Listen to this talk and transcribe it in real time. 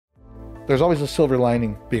There's always a silver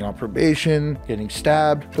lining, being on probation, getting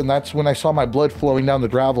stabbed. And that's when I saw my blood flowing down the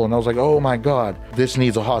gravel and I was like, oh my God, this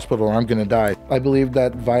needs a hospital or I'm gonna die. I believed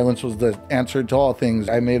that violence was the answer to all things.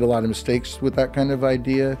 I made a lot of mistakes with that kind of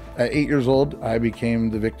idea. At 8 years old, I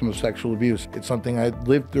became the victim of sexual abuse. It's something I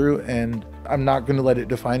lived through and I'm not gonna let it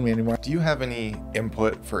define me anymore. Do you have any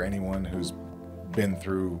input for anyone who's been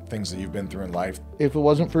through things that you've been through in life? If it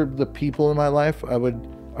wasn't for the people in my life, I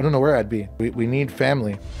don't know where I'd be. We need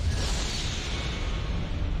family.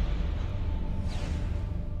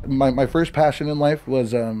 My first passion in life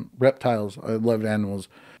was reptiles. I loved animals.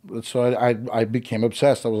 So I became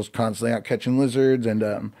obsessed. I was constantly out catching lizards.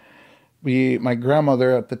 And my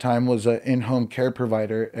grandmother at the time was an in-home care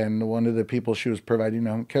provider. And one of the people she was providing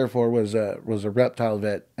home care for was a reptile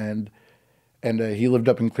vet. And he lived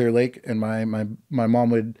up in Clear Lake. And my mom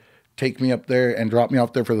would take me up there and drop me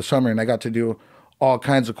off there for the summer. And I got to do all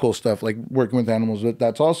kinds of cool stuff, like working with animals. But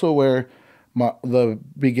that's also where the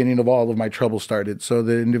beginning of all of my trouble started. So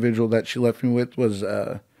the individual that she left me with was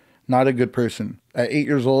not a good person. At 8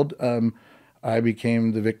 years old, I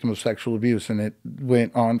became the victim of sexual abuse, and it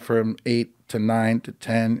went on from 8 to 9 to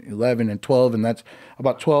 10, 11, and 12. And that's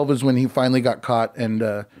about 12 is when he finally got caught. And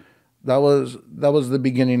that was the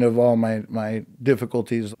beginning of all my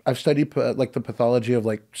difficulties. I've studied like the pathology of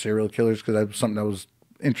like serial killers because that was something I was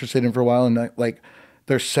interested in for a while. And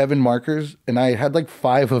there's 7 markers, and I had like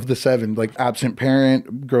 5 of the 7, like absent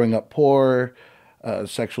parent, growing up poor,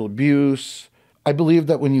 sexual abuse. I believe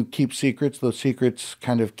that when you keep secrets, those secrets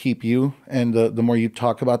kind of keep you, and the more you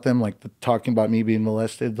talk about them, like talking about me being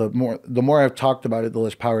molested, the more I've talked about it, the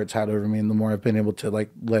less power it's had over me, and the more I've been able to like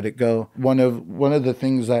let it go. One of the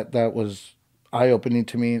things that was eye-opening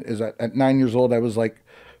to me is that at 9 years old, I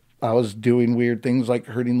was doing weird things like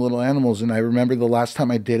hurting little animals, and I remember the last time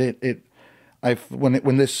I did it. When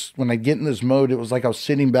I get in this mode, it was like I was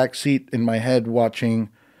sitting back seat in my head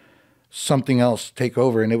watching something else take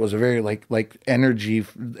over, and it was a very like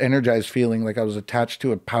energized feeling, like I was attached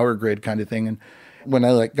to a power grid kind of thing. And when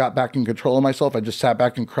I like got back in control of myself, I just sat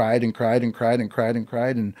back and cried and cried and cried and cried and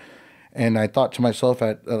cried. And I thought to myself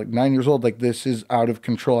at like 9 years old, like, this is out of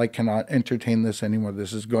control. I cannot entertain this anymore.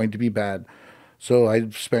 This is going to be bad. So I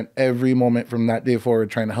spent every moment from that day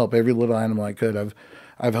forward trying to help every little animal I could.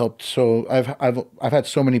 I've helped I've had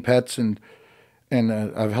so many pets, and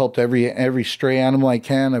I've helped every stray animal I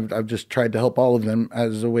can. I've just tried to help all of them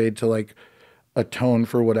as a way to like atone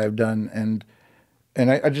for what I've done. And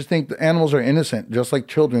I just think the animals are innocent, just like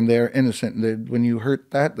children. They are innocent. When you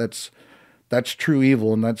hurt that's true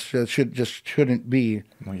evil, and that shouldn't be.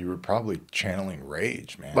 Well, you were probably channeling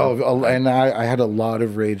rage, man. Oh, and I had a lot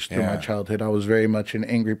of rage through my childhood. I was very much an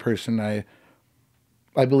angry person.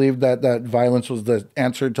 I believed that violence was the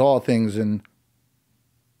answer to all things, and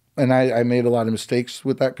I made a lot of mistakes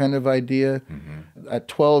with that kind of idea. Mm-hmm. At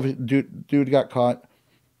 12, dude got caught.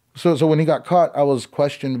 So when he got caught, I was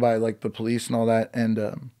questioned by like the police and all that, and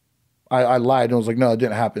I lied and was like, no, it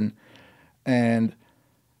didn't happen. And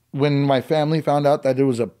when my family found out that it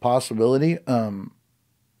was a possibility,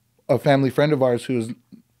 a family friend of ours who was,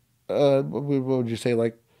 what would you say,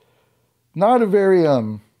 like, not a very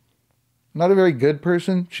good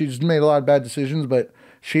person. She's made a lot of bad decisions, but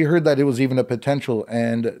she heard that it was even a potential,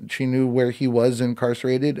 and she knew where he was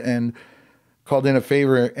incarcerated and called in a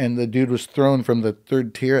favor, and the dude was thrown from the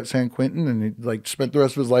 3rd tier at San Quentin, and he like spent the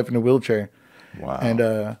rest of his life in a wheelchair. Wow.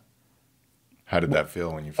 And how did that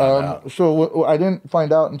feel when you found out? So I didn't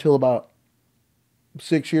find out until about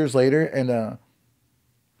 6 years later, and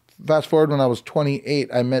fast forward, when I was 28,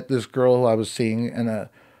 I met this girl who I was seeing, and I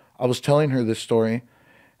was telling her this story.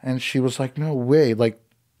 And she was like, no way. Like,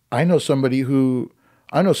 I know somebody who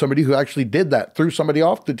actually did that, threw somebody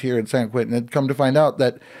off the tier at San Quentin, and come to find out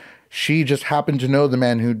that she just happened to know the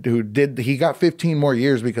man who did. He got 15 more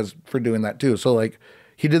years for doing that too. So like,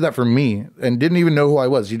 he did that for me and didn't even know who I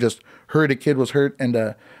was. He just heard a kid was hurt.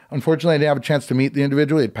 And unfortunately, I didn't have a chance to meet the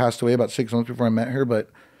individual. He had passed away about 6 months before I met her. But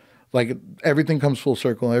like, everything comes full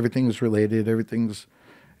circle. Everything is related.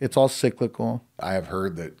 It's all cyclical. I have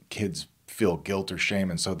heard that kids feel guilt or shame,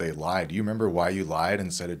 and so they lie. Do you remember why you lied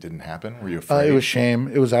and said it didn't happen? Were you afraid? It was shame.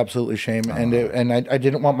 It was absolutely shame. And I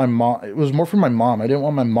didn't want my mom. It was more for my mom. I didn't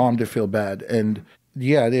want my mom to feel bad. And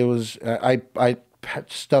yeah, it was. I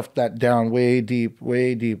stuffed that down way deep,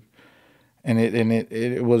 and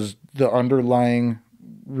it was the underlying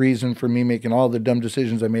reason for me making all the dumb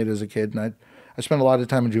decisions I made as a kid. And I spent a lot of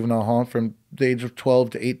time in juvenile hall from the age of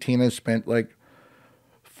 12 to 18. I spent like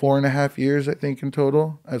 4.5 years, I think, in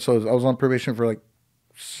total. And so I was on probation for like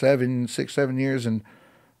 7 years, and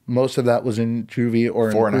most of that was in juvie or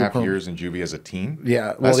in Four and a group half homes. years in juvie as a teen? Yeah,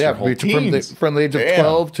 well, That's yeah, your whole teens. from the age of Damn.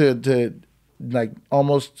 12 to like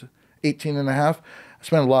almost 18 and a half. I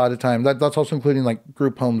spent a lot of time. That's also including like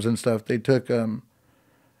group homes and stuff. They took,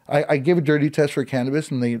 I gave a dirty test for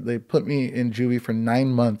cannabis and they put me in juvie for 9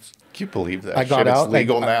 months. Can you believe that I got shit? It's out,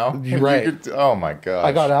 legal now? you're right. Oh my gosh.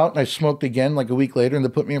 I got out and I smoked again like a week later and they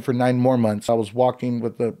put me in for 9 more months. I was walking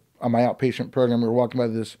on my outpatient program. We were walking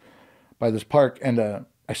by this park and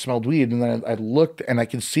I smelled weed and then I looked and I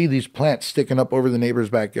could see these plants sticking up over the neighbor's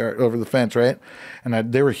backyard, over the fence, right?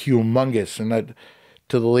 And they were humongous. And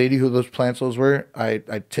to the lady who those plants were,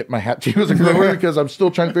 I tipped my hat to you as a grower because I'm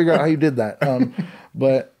still trying to figure out how you did that.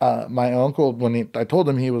 But my uncle, I told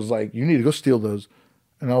him, he was like, "You need to go steal those."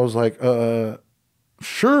 And I was like,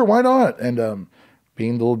 sure, why not? And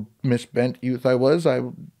being the little misbent youth I was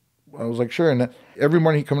like, sure. And every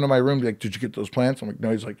morning he'd come into my room and be like, "Did you get those plants?" I'm like,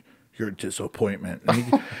 "No." He's like, "You're a disappointment."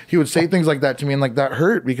 And he would say things like that to me, and like that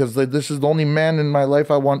hurt because this is the only man in my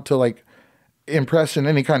life I want to like impress in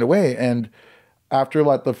any kind of way. And after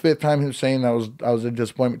like the 5th time he was saying I was a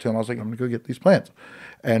disappointment to him, I was like, "I'm gonna go get these plants."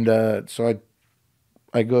 And so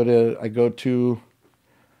I go to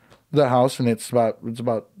the house and it's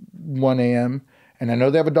about 1 a.m. and I know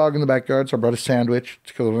they have a dog in the backyard, so I brought a sandwich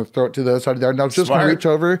because I'm going to throw it to the other side of the yard. And I was just going to reach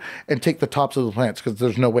over and take the tops of the plants because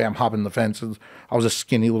there's no way I'm hopping the fence. I was a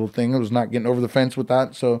skinny little thing. I was not getting over the fence with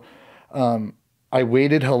that. So I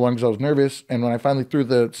waited how long because I was nervous. And when I finally threw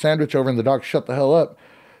the sandwich over and the dog shut the hell up,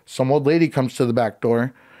 some old lady comes to the back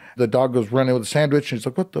door. The dog goes running with a sandwich, and she's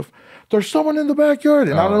like, "What the? There's someone in the backyard."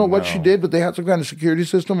 And I don't know what she did, but they had some kind of security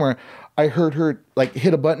system where I heard her like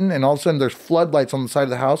hit a button, and all of a sudden there's floodlights on the side of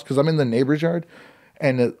the house because I'm in the neighbor's yard,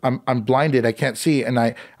 and I'm blinded, I can't see, and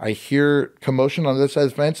I hear commotion on this side of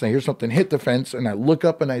the fence, and I hear something hit the fence, and I look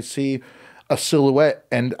up and I see a silhouette,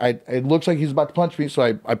 and it looks like he's about to punch me,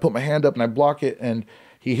 so I put my hand up and I block it, and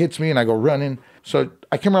he hits me, and I go running. So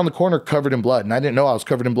I came around the corner covered in blood, and I didn't know I was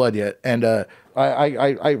covered in blood yet. And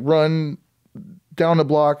I run down a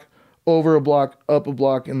block, over a block, up a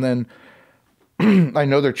block, and then I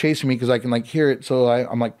know they're chasing me because I can like hear it. So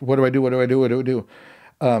I'm like, what do I do? What do I do? What do I do?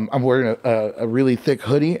 I'm wearing a really thick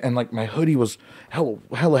hoodie, and like my hoodie was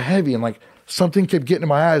hella heavy, and like something kept getting in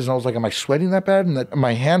my eyes, and I was like, am I sweating that bad? And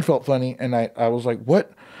my hand felt funny, and I was like,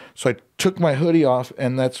 what? So I took my hoodie off,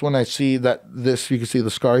 and that's when I see you can see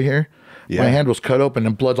the scar here. Yeah. My hand was cut open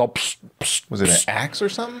and blood's all psst, psst, Was it psst. an axe or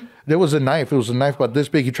something? There was a knife. It was a knife about this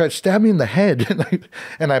big. He tried to stab me in the head,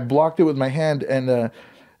 and I blocked it with my hand, and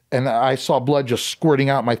I saw blood just squirting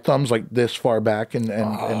out my thumbs like this far back, and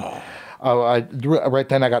right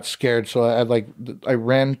then I got scared, so I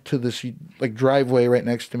ran to this like driveway right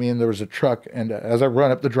next to me, and there was a truck, and as I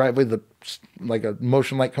run up the driveway, like a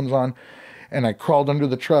motion light comes on. And I crawled under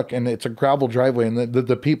the truck, and it's a gravel driveway. And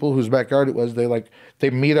the people whose backyard it was, they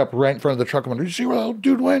meet up right in front of the truck. I'm like, "Did you see where the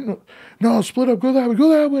dude went? No, split up, go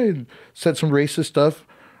that way. And said some racist stuff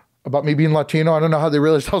about me being Latino. I don't know how they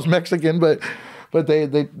realized I was Mexican, but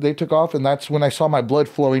they took off, and that's when I saw my blood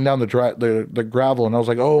flowing down the gravel, and I was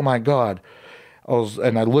like, oh my God.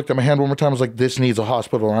 And I looked at my hand one more time. I was like, this needs a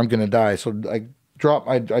hospital, or I'm gonna die. So I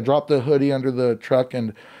dropped the hoodie under the truck,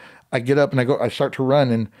 and I get up and I start to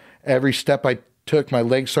run, and every step I took, my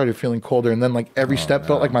legs started feeling colder, and then like every step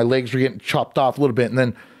felt like my legs were getting chopped off a little bit, and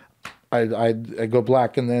then I go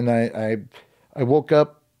black, and then I woke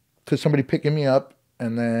up to somebody picking me up,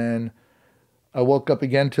 and then I woke up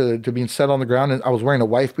again to being set on the ground, and I was wearing a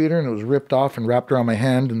wife beater, and it was ripped off and wrapped around my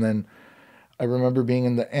hand, and then I remember being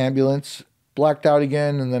in the ambulance, blacked out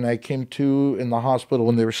again, and then I came to in the hospital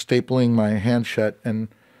when they were stapling my hand shut, and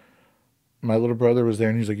my little brother was there,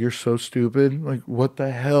 and he's like, "You're so stupid. Like, what the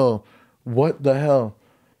hell? What the hell?"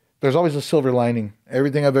 There's always a silver lining.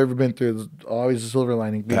 Everything I've ever been through, there's always a silver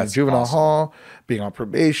lining. Being in juvenile hall, being on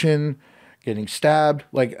probation, getting stabbed.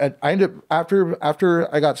 Like, I ended up,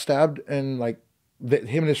 after I got stabbed, and like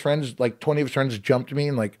him and his friends, like 20 of his friends jumped me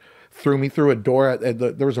and like threw me through a door.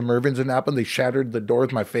 There was a Mervyn's in Napa, and they shattered the door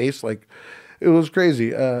with my face. Like, it was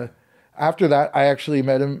crazy. After that, I actually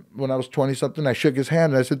met him when I was 20-something. I shook his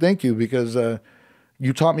hand, and I said, thank you, because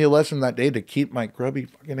you taught me a lesson that day to keep my grubby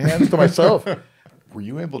fucking hands to myself. Were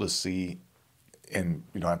you able to see, and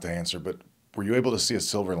you don't have to answer, but were you able to see a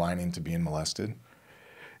silver lining to being molested?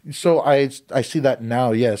 So I see that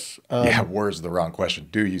now, yes. Yeah, where's the wrong question?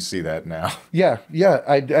 Do you see that now? Yeah,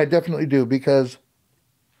 I definitely do, because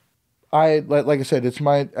like I said,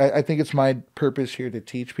 I think it's my purpose here to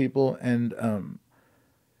teach people, and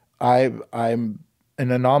I'm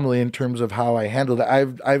an anomaly in terms of how I handle it.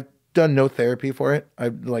 I've done no therapy for it.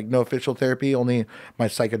 I've like no official therapy, only my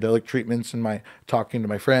psychedelic treatments and my talking to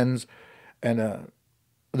my friends. And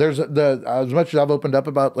there's the as much as I've opened up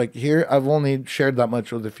about like here, I've only shared that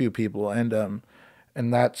much with a few people, and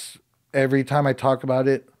that's every time I talk about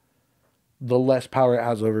it, the less power it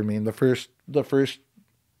has over me. And the first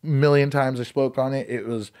million times I spoke on it,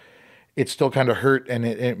 it still kind of hurt, and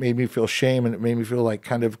it made me feel shame, and it made me feel like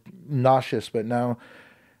kind of nauseous. But now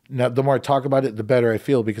the more I talk about it, the better I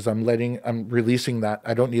feel, because I'm releasing that.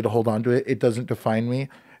 I don't need to hold on to it. It doesn't define me.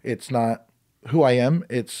 It's not who I am.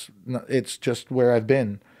 It's just where I've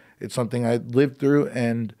been. It's something I lived through,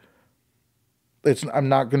 and I'm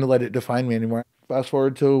not going to let it define me anymore. Fast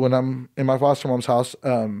forward to when I'm in my foster mom's house.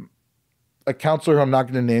 A counselor who I'm not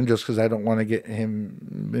going to name just because I don't want to get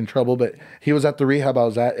him in trouble, but he was at the rehab I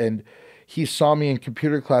was at, and he saw me in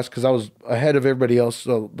computer class because I was ahead of everybody else.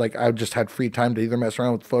 So like I just had free time to either mess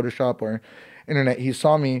around with Photoshop or internet. He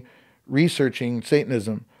saw me researching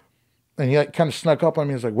Satanism, and he like kind of snuck up on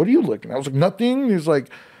me. He's like, "What are you looking?" I was like, "Nothing." He's like,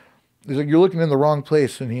 "You're looking in the wrong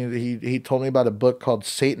place." And he told me about a book called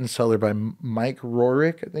Satan Seller by Mike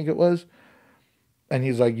Rorick, I think it was. And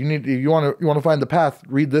he's like, you want to find the path,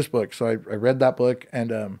 read this book. So I read that book,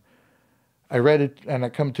 and I read it, and I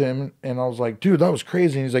come to him, and I was like, "Dude, that was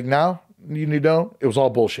crazy." And he's like, "Now you need to know it was all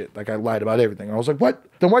bullshit. Like I lied about everything." And I was like, "What?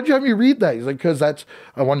 Then why'd you have me read that?" He's like, "Because I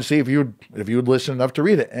wanted to see if you would listen enough to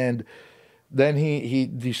read it." And then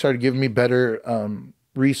he started giving me better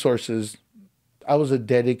resources. I was a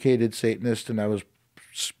dedicated Satanist, and I was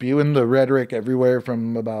spewing the rhetoric everywhere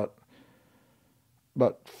from about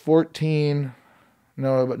 14.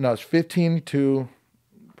 No, it's 15 to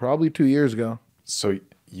probably 2 years ago. So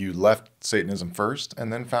you left Satanism first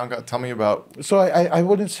and then found God. Tell me about. So I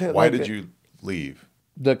wouldn't say Why like did you leave?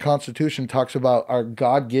 The Constitution talks about our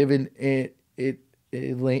God-given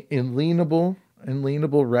inalienable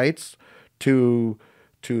rights to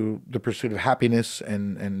the pursuit of happiness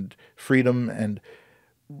and freedom. And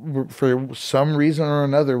for some reason or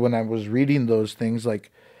another, when I was reading those things,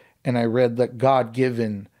 and I read that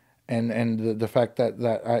God-given and the fact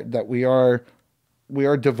that we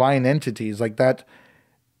are divine entities, like that,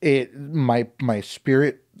 my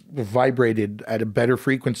spirit vibrated at a better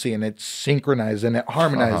frequency, and it synchronized and it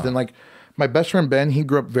harmonized. And like my best friend Ben, he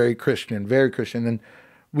grew up very Christian, and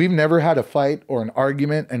we've never had a fight or an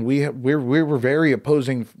argument, and we were very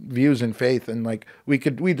opposing views in faith, and like we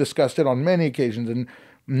discussed it on many occasions and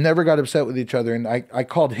never got upset with each other. And I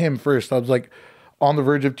called him first. I was like on the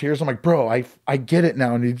verge of tears. I'm like, "Bro, I get it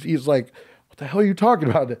now." And he's like, "What the hell are you talking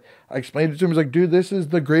about?" I explained it to him. He's like, "Dude, this is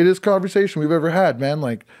the greatest conversation we've ever had, man.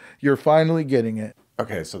 Like, you're finally getting it."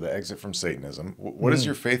 Okay, so the exit from Satanism. What is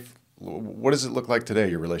your faith? What does it look like today,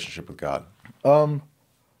 your relationship with God? Through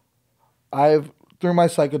my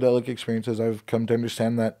psychedelic experiences, I've come to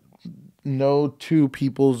understand that no two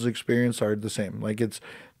people's experience are the same. Like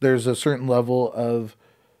there's a certain level of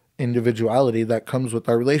individuality that comes with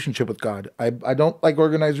our relationship with God. I don't like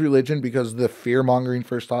organized religion because the fear mongering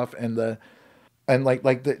first off, and you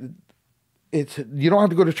don't have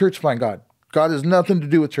to go to church to find God. God has nothing to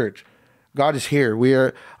do with church. God is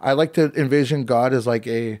here. I like to envision God as like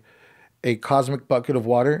a cosmic bucket of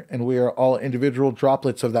water, and we are all individual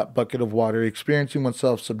droplets of that bucket of water experiencing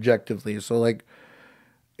oneself subjectively. So like,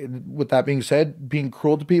 with that being said, being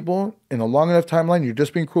cruel to people in a long enough timeline, you're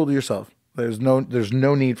just being cruel to yourself. There's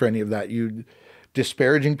no need for any of that. You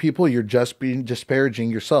disparaging people, you're just being disparaging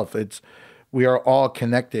yourself. We are all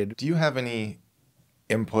connected. Do you have any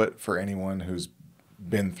input for anyone who's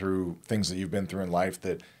been through things that you've been through in life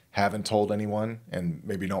that haven't told anyone and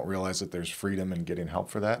maybe don't realize that there's freedom in getting help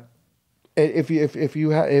for that?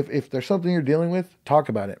 If there's something you're dealing with, talk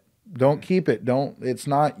about it. Don't keep it.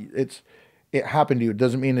 It happened to you. It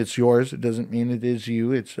doesn't mean it's yours. It doesn't mean it is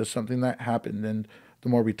you. It's just something that happened. And the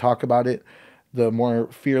more we talk about it, the more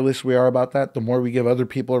fearless we are about that, the more we give other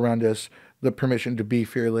people around us the permission to be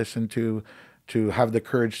fearless and to have the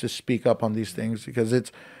courage to speak up on these things,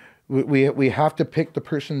 because we have to pick the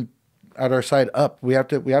person at our side up. We have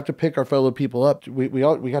to pick our fellow people up. We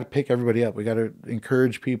got to pick everybody up. We got to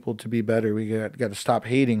encourage people to be better. We got to stop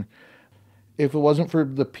hating. If it wasn't for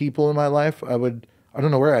the people in my life, I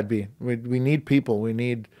don't know where I'd be. We need people. We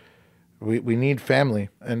need family.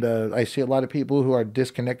 And I see a lot of people who are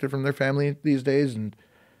disconnected from their family these days, and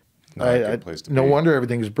no wonder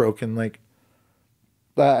everything is broken. Like,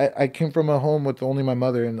 I came from a home with only my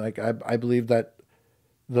mother, and like I believe that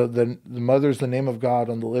the mother's the name of God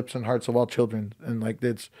on the lips and hearts of all children. And like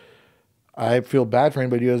I feel bad for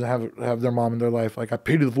anybody who doesn't have their mom in their life. Like, I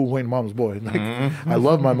pity the fool who ain't mom's boy. Like, I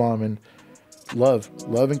love my mom, and love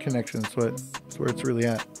and connection. That's where it's really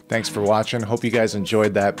at. Thanks for watching. Hope you guys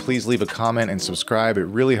enjoyed that. Please leave a comment and subscribe. It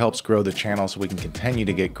really helps grow the channel so we can continue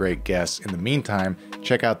to get great guests. In the meantime,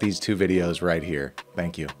 check out these 2 videos right here.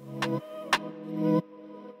 Thank you.